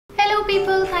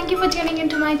people, thank you for tuning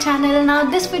into my channel. Now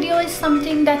this video is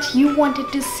something that you wanted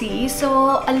to see,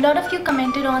 so a lot of you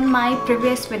commented on my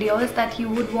previous videos that you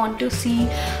would want to see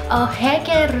a hair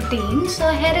care routine, so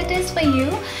here it is for you.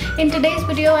 In today's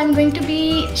video I'm going to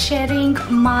be sharing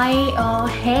my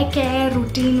hair care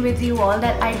routine with you all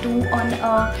that I do on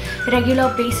a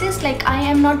regular basis. Like, I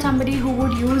am not somebody who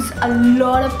would use a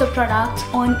lot of the products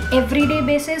on everyday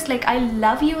basis. Like, I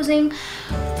love using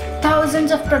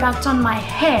thousands of products on my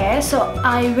hair, so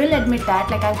I will admit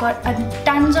that. Like, I've got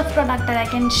tons of product that I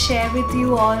can share with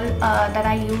you all that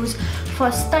I use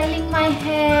for styling my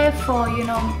hair, for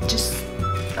just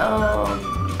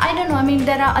I don't know, I mean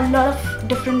there are a lot of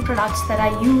different products that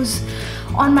I use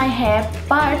on my hair,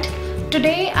 but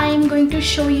today I am going to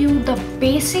show you the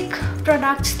basic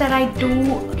products that I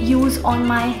do use on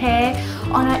my hair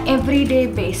on an everyday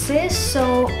basis.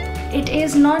 So it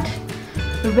is not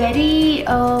very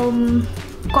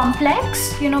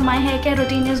complex, my hair care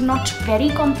routine is not very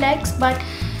complex, but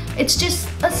it's just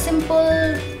a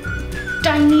simple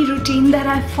tiny routine that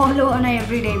I follow on an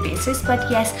everyday basis.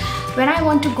 But yes, when I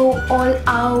want to go all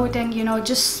out and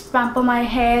just pamper my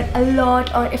hair a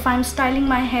lot, or if I'm styling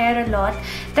my hair a lot,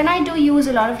 then I do use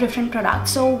a lot of different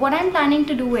products. So what I'm planning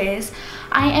to do is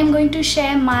I am going to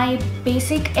share my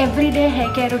basic everyday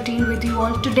hair care routine with you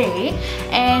all today,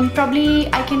 and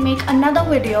probably I can make another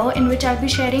video in which I'll be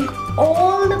sharing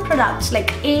all the products,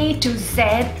 like A to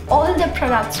Z, all the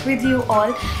products with you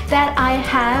all that I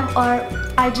have or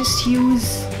I just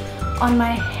use on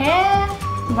my hair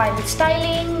while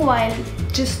styling, while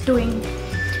just doing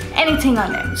anything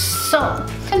on it. So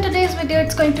in today's video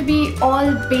it's going to be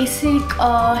all basic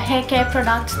hair care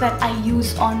products that I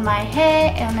use on my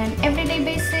hair on an everyday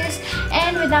basis,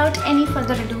 and without any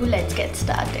further ado, let's get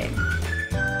started.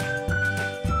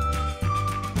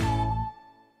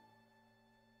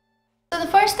 So the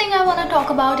first thing I want to talk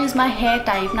about is my hair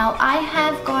type. Now I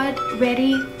have got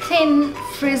very thin,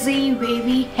 frizzy,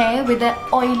 wavy hair with an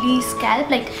oily scalp,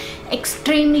 like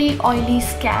extremely oily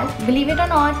scalp. Believe it or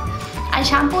not, I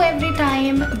shampoo every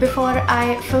time before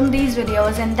I film these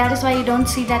videos, and that is why you don't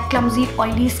see that clumsy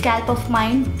oily scalp of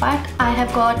mine, but I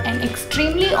have got an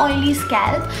extremely oily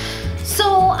scalp. So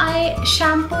I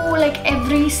shampoo like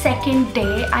every second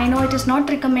day. I know it is not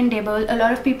recommendable. A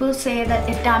lot of people say that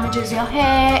it damages your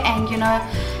hair, and the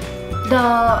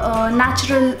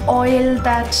natural oil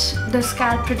that the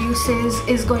scalp produces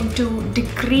is going to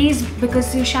decrease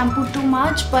because you shampoo too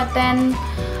much. But then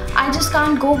I just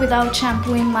can't go without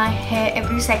shampooing my hair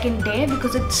every second day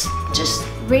because it's just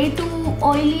way too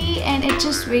oily and it's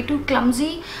just way too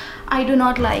clumsy. I do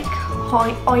not like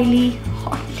oily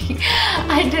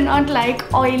I do not like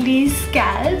oily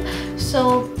scalp.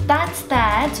 So that's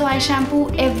that. So I shampoo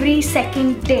every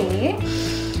second day.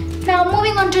 Now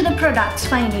moving on to the products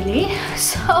finally.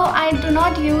 So I do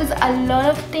not use a lot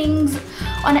of things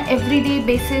on an everyday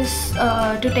basis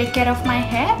to take care of my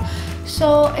hair.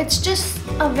 So it's just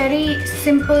a very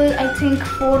simple, I think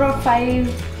 4 or 5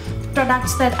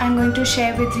 products that I'm going to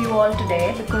share with you all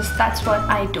today, because that's what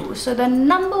I do. So the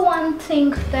number one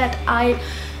thing that I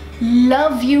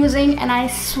love using and I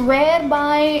swear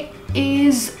by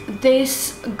is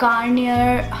this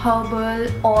Garnier Herbal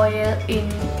Oil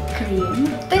in Cream.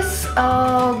 This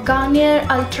Garnier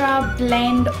Ultra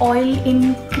Blend Oil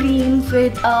in Cream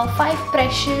with 5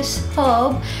 precious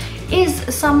herb is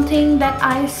something that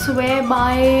I swear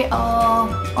by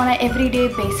on an everyday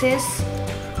basis.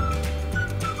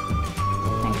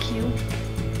 Thank you.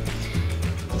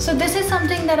 So this is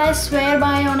something that I swear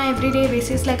by on an everyday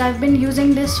basis. Like, I've been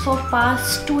using this for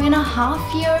past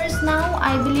 2.5 years now,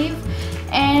 I believe,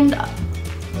 and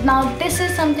now this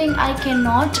is something I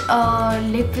cannot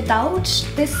live without.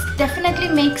 This definitely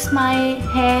makes my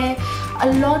hair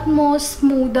a lot more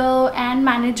smoother and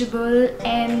manageable.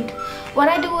 And what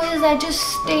I do is I just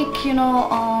take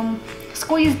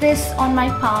squeeze this on my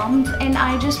palms and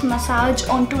I just massage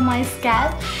onto my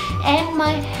scalp and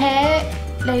my hair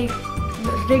like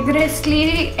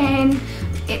rigorously, and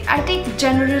I take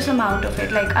generous amount of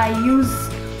it. Like, I use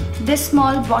this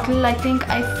small bottle. I think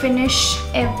I finish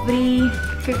every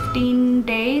 15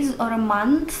 days or a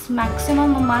month,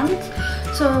 maximum a month.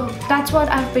 So that's what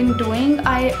I've been doing.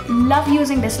 I love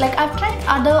using this. Like, I've tried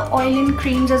other oil-in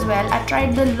creams as well. I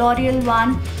tried the L'Oreal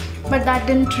one, but that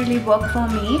didn't really work for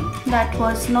me. That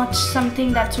was not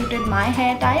something that suited my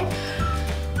hair type.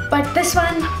 But this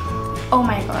one, oh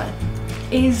my god,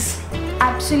 is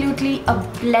absolutely a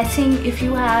blessing if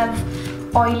you have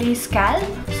oily scalp.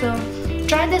 So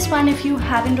try this one if you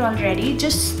haven't already.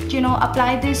 Just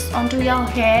apply this onto your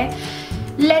hair,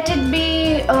 let it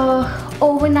be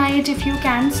overnight if you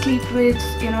can. Sleep with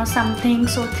something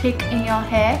so thick in your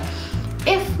hair,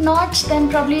 not, then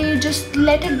probably just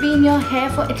let it be in your hair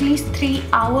for at least 3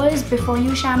 hours before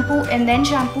you shampoo, and then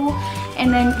shampoo,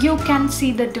 and then you can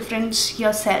see the difference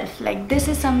yourself. Like, this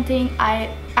is something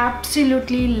I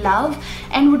absolutely love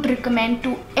and would recommend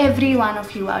to every one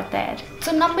of you out there.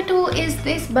 So number 2 is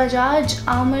this Bajaj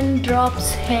Almond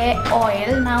Drops hair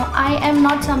oil. Now, I am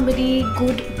not somebody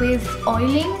good with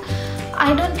oiling.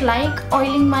 I don't like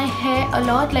oiling my hair a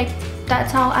lot. Like,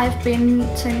 that's how I've been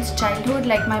since childhood.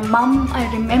 Like, my mom,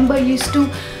 I remember, used to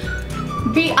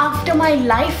be after my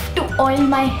life to oil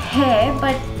my hair,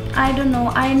 but I don't know,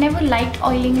 I never liked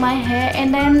oiling my hair.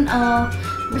 And then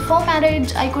before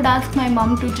marriage, I could ask my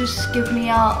mom to just give me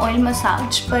a oil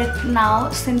massage, but now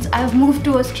since I've moved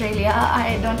to Australia,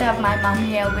 I don't have my mom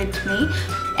here with me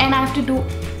and I have to do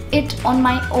it on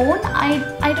my own.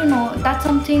 I don't know, that's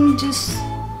something just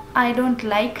I don't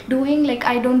like doing. Like,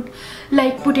 I don't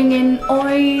like putting in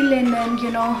oil and then, you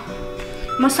know,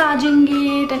 massaging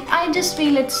it, and I just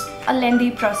feel it's a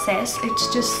lengthy process.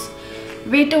 It's just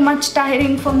way too much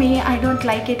tiring for me. I don't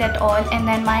like it at all, and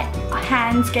then my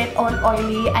hands get all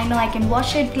oily. I know I can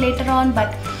wash it later on,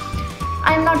 but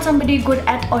I'm not somebody good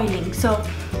at oiling. So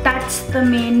that's the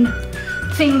main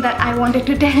thing that I wanted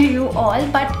to tell you all.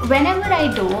 But whenever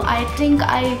I do, I think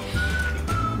I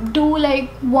do like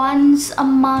once a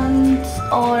month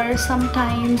or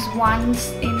sometimes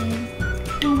once in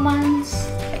 2 months.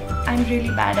 I'm really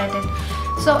bad at it.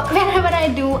 So whenever I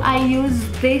do, I use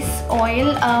this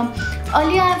oil.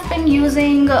 Earlier I've been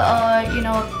using you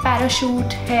know,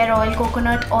 Parachute hair oil,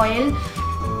 coconut oil.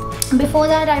 Before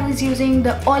that I was using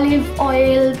the olive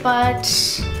oil, but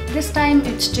this time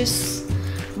it's just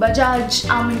Bajaj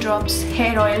Almond Drops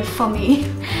hair oil for me.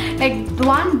 Like,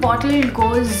 one bottle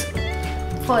goes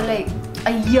for like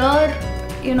a year,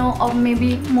 you know, or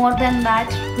maybe more than that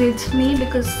with me,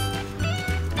 because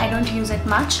I don't use it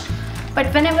much.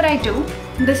 But whenever I do,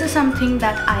 this is something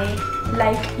that I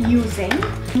like using.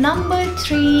 Number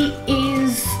 3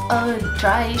 is a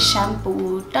dry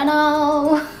shampoo.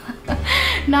 Ta-da!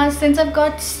 Now, since I've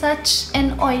got such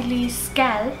an oily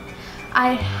scalp,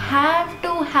 I have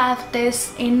to have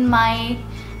this in my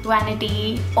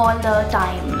vanity all the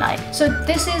time. Like, so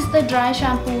this is the dry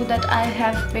shampoo that I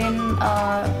have been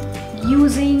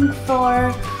using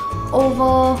for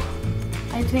over,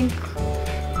 I think,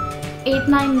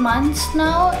 8-9 months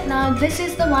now. Now, this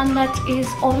is the one that is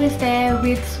always there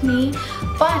with me,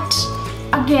 but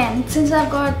again, since I've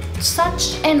got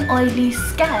such an oily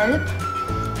scalp,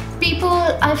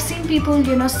 I've seen people,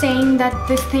 you know, saying that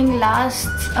this thing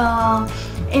lasts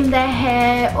in their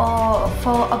hair or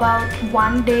for about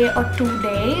 1 day or 2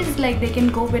 days. Like, they can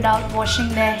go without washing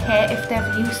their hair if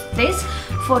they've used this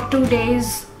for 2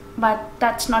 days, but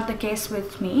that's not the case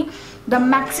with me. The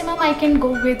maximum I can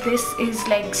go with this is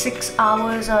like 6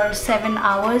 hours or 7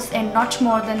 hours and not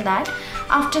more than that.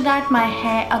 After that, my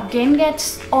hair again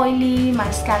gets oily,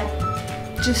 my scalp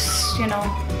just, you know,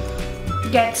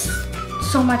 gets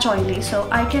so much oily. So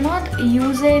I cannot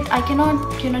use it, I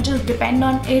cannot, you know, just depend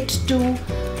on it to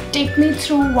take me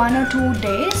through 1 or 2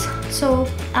 days. So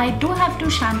I do have to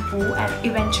shampoo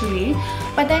eventually.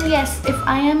 But then yes, if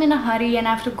I am in a hurry and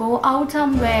I have to go out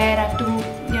somewhere, I have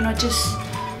to, you know, just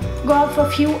go out for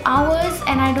a few hours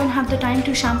and I don't have the time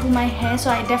to shampoo my hair, so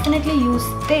I definitely use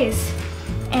this.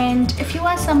 And if you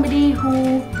are somebody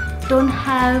who don't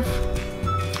have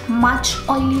much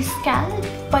oily scalp,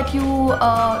 but you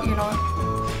you know,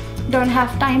 don't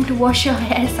have time to wash your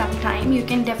hair sometime, you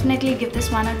can definitely give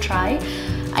this one a try.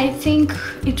 I think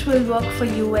it will work for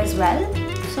you as well.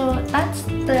 So that's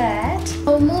that.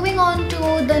 So moving on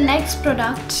to the next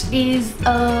product is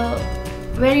a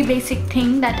very basic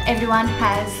thing that everyone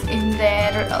has in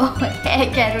their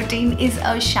hair care routine, is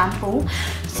a shampoo.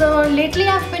 So lately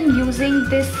I've been using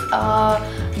this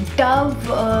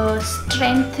Dove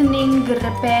Strengthening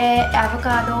Repair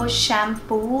Avocado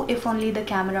Shampoo. If only the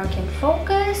camera can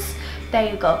focus. There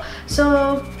you go.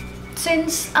 So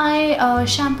since I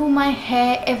shampoo my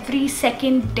hair every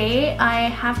second day, I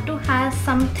have to have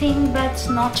something that's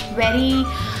not very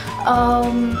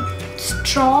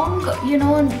strong, you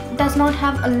know, does not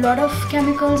have a lot of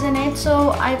chemicals in it.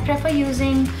 So I prefer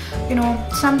using, you know,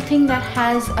 something that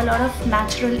has a lot of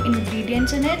natural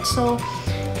ingredients in it. So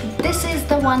this is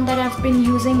the one that I've been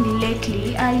using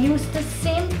lately. I use the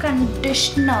same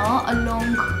conditioner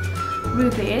along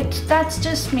with it. That's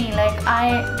just me. Like,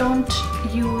 I don't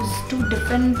use 2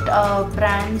 different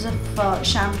brands of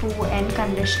shampoo and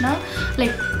conditioner.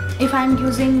 Like, if I'm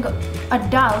using a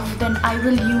Dove, then I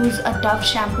will use a Dove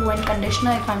shampoo and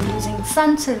conditioner. If I'm using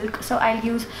Sunsilk, so I'll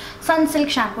use Sunsilk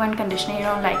shampoo and conditioner, you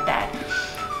know, like that.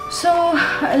 So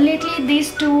lately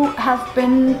these two have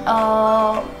been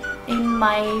in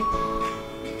my,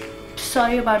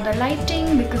 sorry about the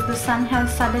lighting, because the sun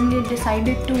has suddenly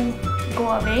decided to go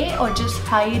away or just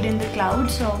hide in the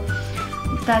clouds. So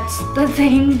that's the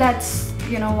thing, that's,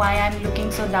 you know, why I'm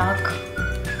looking so dark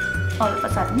all of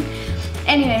a sudden.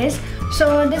 Anyways,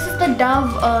 so this is the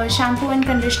Dove shampoo and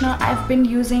conditioner I've been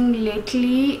using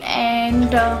lately,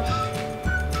 and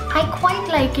I quite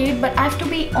like it, but I have to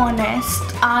be honest,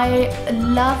 I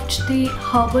loved the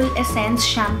Herbal Essence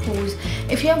shampoos.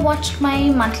 If you have watched my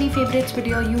monthly favorites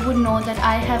video, you would know that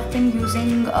I have been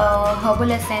using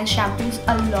Herbal Essence shampoos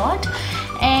a lot,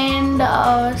 and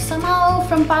somehow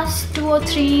from past 2 or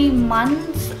 3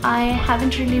 months I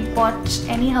haven't really bought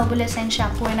any Herbal Essence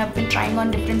shampoo, and I've been trying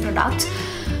on different products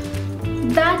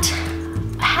that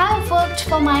have worked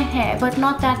for my hair, but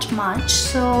not that much.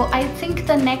 So I think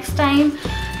the next time,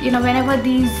 you know, whenever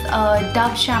these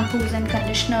Dove shampoos and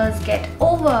conditioners get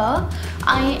over,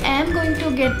 I am going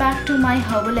to get back to my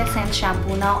Herbal Essence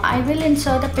shampoo. Now I will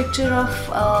insert a picture of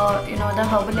you know, the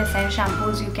Herbal Essence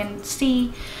shampoos you can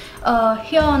see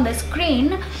here on the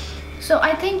screen. So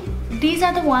I think these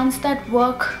are the ones that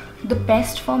work the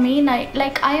best for me.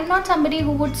 Like I am not somebody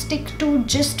who would stick to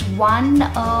just one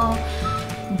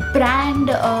brand,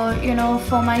 you know,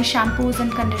 for my shampoos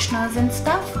and conditioners and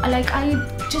stuff. Like I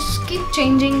just keep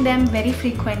changing them very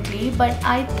frequently, but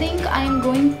I think I'm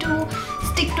going to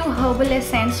stick to Herbal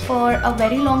Essence for a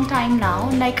very long time now.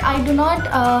 Like I do not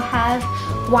have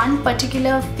one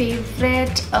particular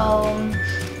favorite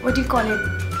what do you call it,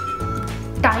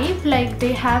 type. Like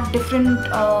they have different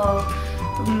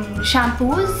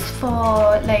shampoos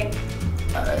for, like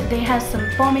they have some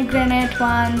pomegranate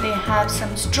one, they have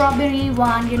some strawberry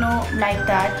one, you know, like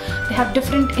that. They have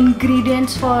different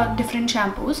ingredients for different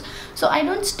shampoos. So I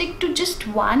don't stick to just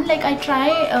one. Like I try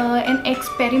and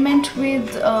experiment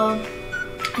with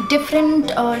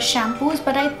different shampoos,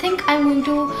 but I think I'm going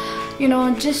to, you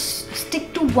know, just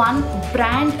stick to one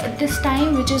brand this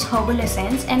time, which is Herbal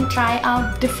Essence, and try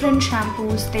out different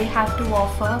shampoos they have to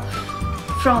offer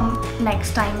from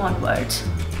next time onwards.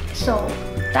 So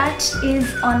that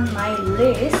is on my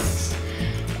list.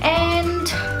 And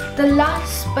the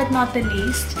last but not the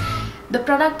least, the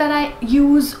product that I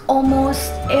use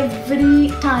almost every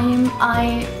time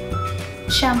I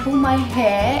shampoo my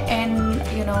hair, and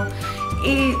you know,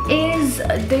 is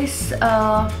this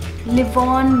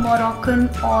Livon Moroccan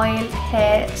Oil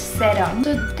Hair Serum.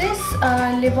 So this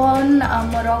Livon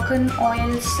Moroccan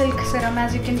Oil Silk Serum,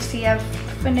 as you can see, I've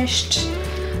finished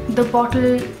the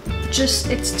bottle,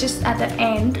 it's just at the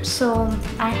end, so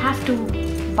I have to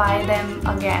buy them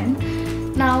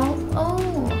again now.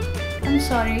 Oh, I'm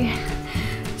sorry.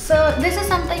 So this is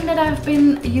something that I've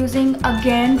been using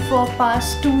again for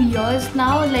past 2 years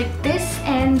now. Like this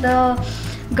and the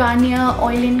Garnier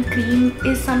Oil and Cream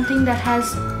is something that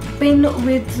has been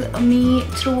with me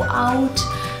throughout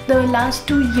the last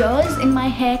 2 years in my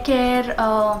hair care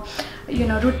you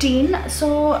know, routine.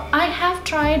 So I have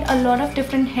tried a lot of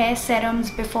different hair serums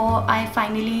before I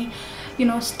finally, you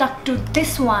know, stuck to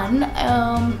this one.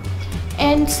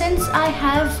 And since I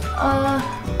have a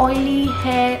oily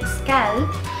hair scalp,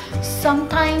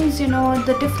 sometimes, you know,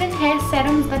 the different hair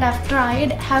serums that I've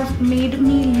tried have made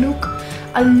me look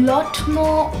a lot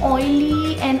more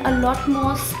oily and a lot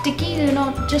more sticky, you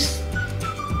know, just,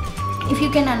 if you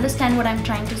can understand what I'm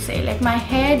trying to say. Like my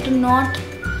hair do not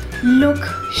look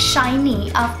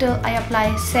shiny after I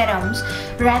apply serums,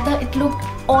 rather it looked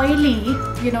oily,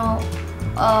 you know,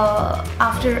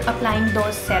 after applying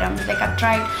those serums. Like I've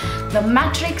tried the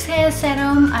Matrix hair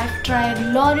serum, I've tried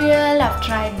L'Oreal, I've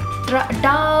tried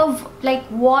Dove, like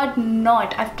what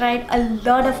not. I've tried a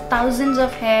lot of thousands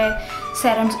of hair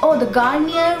serums. Oh, the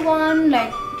Garnier one,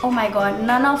 like oh my god,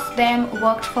 none of them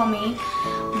worked for me.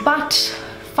 But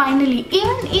finally,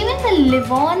 even the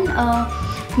Livon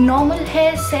normal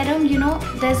hair serum, you know,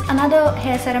 there's another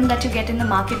hair serum that you get in the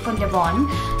market for Livon,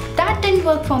 that didn't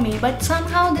work for me, but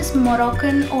somehow this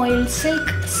Moroccan Oil Silk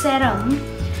Serum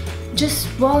just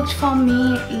worked for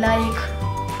me like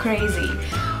crazy.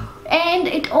 And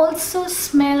it also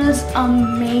smells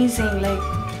amazing.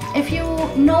 Like if you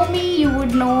know me, you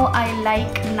would know I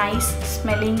like nice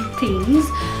smelling things.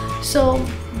 So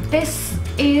this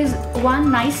is one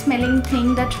nice smelling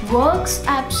thing that works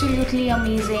absolutely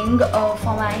amazing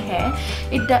for my hair.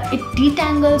 It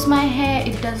detangles my hair,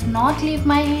 it does not leave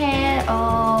my hair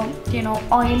you know,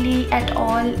 oily at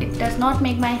all. It does not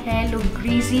make my hair look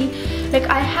greasy. Like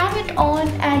I have it on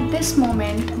at this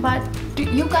moment, but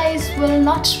you guys will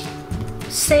not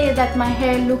say that my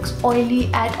hair looks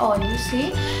oily at all. You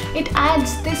see, it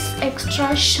adds this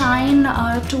extra shine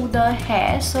to the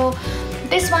hair. So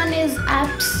this one is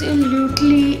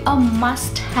absolutely a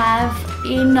must-have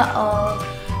in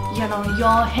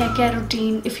your hair care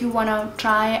routine if you want to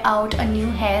try out a new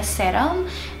hair serum.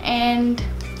 And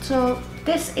so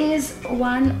this is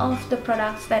one of the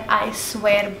products that I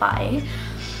swear by.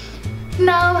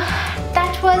 Now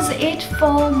that was it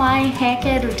for my hair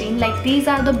care routine. Like, these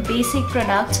are the basic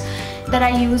products that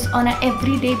I use on an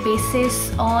everyday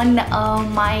basis on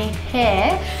my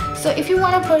hair. So if you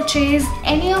want to purchase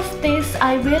any of this,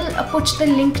 I will put the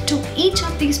link to each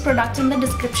of these products in the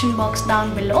description box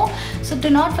down below. So do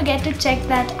not forget to check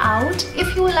that out.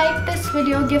 If you like this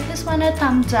video, give this one a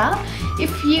thumbs up.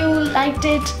 If you liked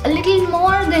it a little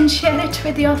more, then share it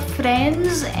with your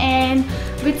friends and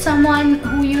with someone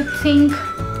who you think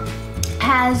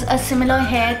has a similar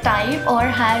hair type or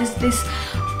has this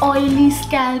oily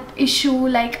scalp issue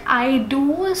like I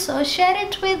do. So share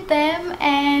it with them,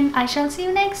 and I shall see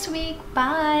you next week.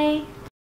 Bye.